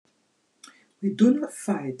We do not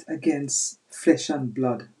fight against flesh and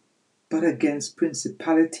blood, but against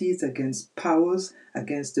principalities, against powers,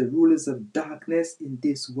 against the rulers of darkness in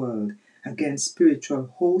this world, against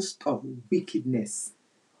spiritual hosts of wickedness.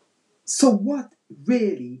 So, what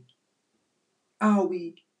really are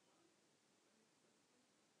we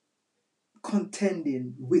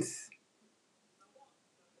contending with?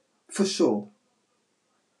 For sure.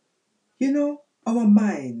 Our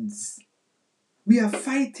minds. We are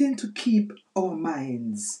fighting to keep our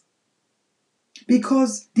minds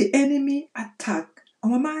because the enemy attack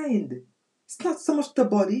our mind. It's not so much the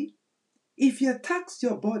body. If he attacks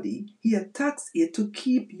your body, he attacks it to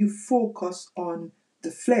keep you focused on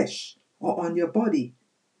the flesh or on your body,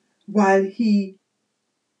 while he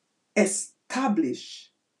establish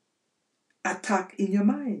attack in your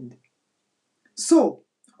mind. So,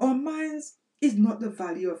 our minds is not the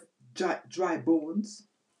valley of dry bones,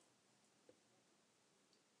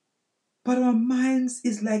 but our minds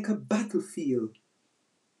is like a battlefield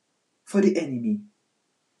for the enemy.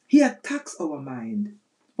 He attacks our mind.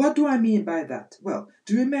 What do I mean by that? Well,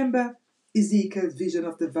 do you remember Ezekiel's vision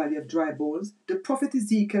of the valley of dry bones? The prophet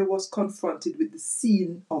Ezekiel was confronted with the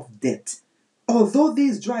scene of death. Although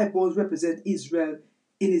these dry bones represent Israel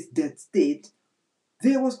in its dead state,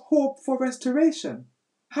 there was hope for restoration.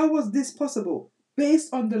 How was this possible?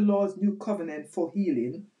 Based on the Lord's new covenant for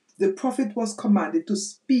healing, the prophet was commanded to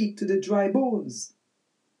speak to the dry bones.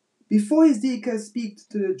 Before Ezekiel speaks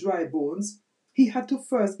to the dry bones, he had to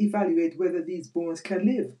first evaluate whether these bones can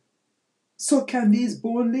live. So can these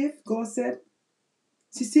bones live? God said.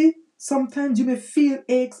 See, sometimes you may feel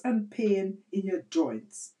aches and pain in your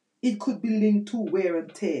joints. It could be linked to wear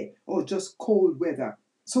and tear or just cold weather.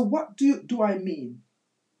 So what do I mean?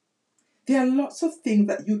 There are lots of things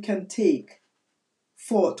that you can take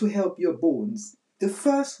to help your bones. The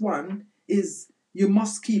first one is you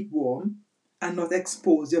must keep warm and not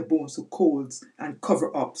expose your bones to colds and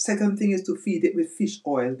cover up. Second thing is to feed it with fish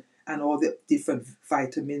oil and all the different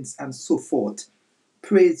vitamins and so forth.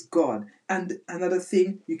 Praise God. And another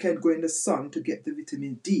thing, you can go in the sun to get the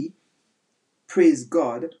vitamin D. Praise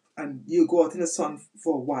God. And you go out in the sun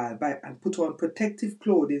for a while and put on protective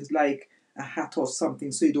clothing like a hat or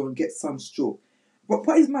something so you don't get sunstroke. But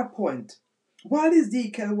what is my point? While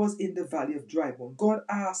Ezekiel was in the valley of dry bone, God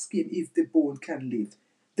asked him if the bone can live.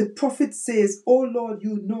 The prophet says, "Oh Lord,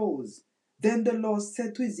 you knows." Then the Lord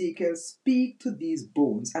said to Ezekiel, "Speak to these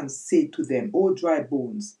bones and say to them, O dry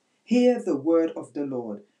bones, hear the word of the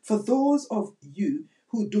Lord. For those of you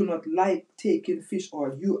who do not like taking fish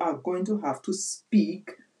oil, you are going to have to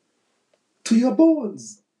speak to your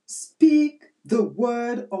bones. Speak the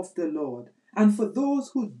word of the Lord. And for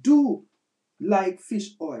those who do like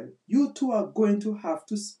fish oil, you too are going to have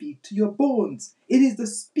to speak to your bones." It is the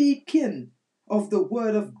speaking of the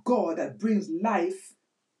word of God that brings life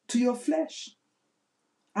to your flesh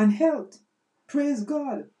and health. Praise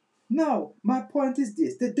God. Now, my point is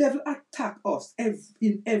this. The devil attacks us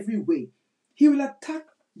in every way. He will attack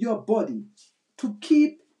your body to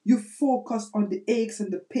keep you focused on the aches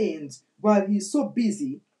and the pains while he's so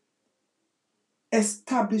busy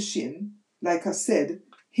establishing, like I said,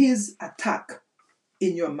 his attack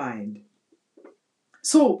in your mind.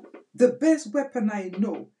 So, the best weapon I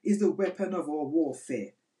know is the weapon of our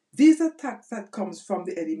warfare. These attacks that comes from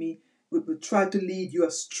the enemy will try to lead you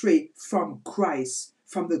astray from Christ,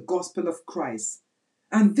 from the gospel of Christ.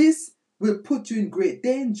 And this will put you in great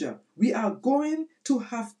danger. We are going to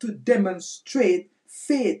have to demonstrate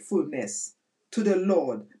faithfulness to the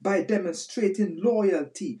Lord by demonstrating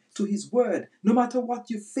loyalty to his word. No matter what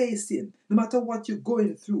you're facing, no matter what you're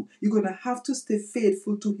going through, you're going to have to stay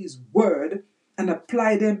faithful to his word and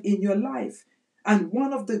apply them in your life. And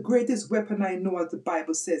one of the greatest weapon I know, as the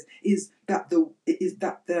Bible says, is that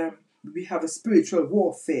we have a spiritual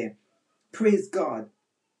warfare. Praise God.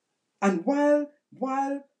 And while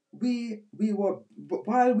we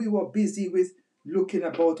were busy with looking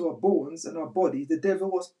about our bones and our bodies, the devil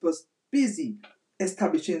was busy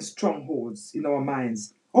establishing strongholds in our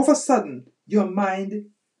minds. All of a sudden, your mind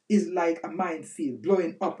is like a minefield,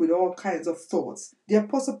 blowing up with all kinds of thoughts. The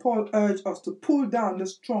Apostle Paul urged us to pull down the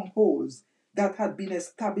strongholds that had been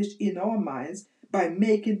established in our minds by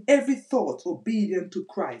making every thought obedient to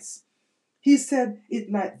Christ. He said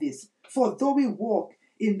it like this: "For though we walk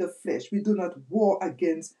in the flesh, we do not war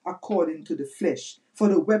against according to the flesh. For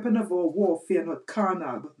the weapon of our warfare are not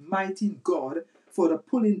carnal, but mighty in God for the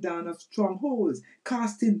pulling down of strongholds,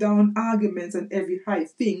 casting down arguments and every high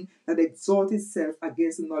thing that exalts itself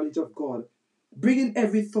against the knowledge of God, bringing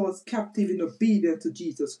every thought captive in obedience to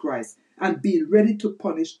Jesus Christ, and being ready to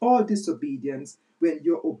punish all disobedience when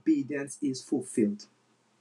your obedience is fulfilled."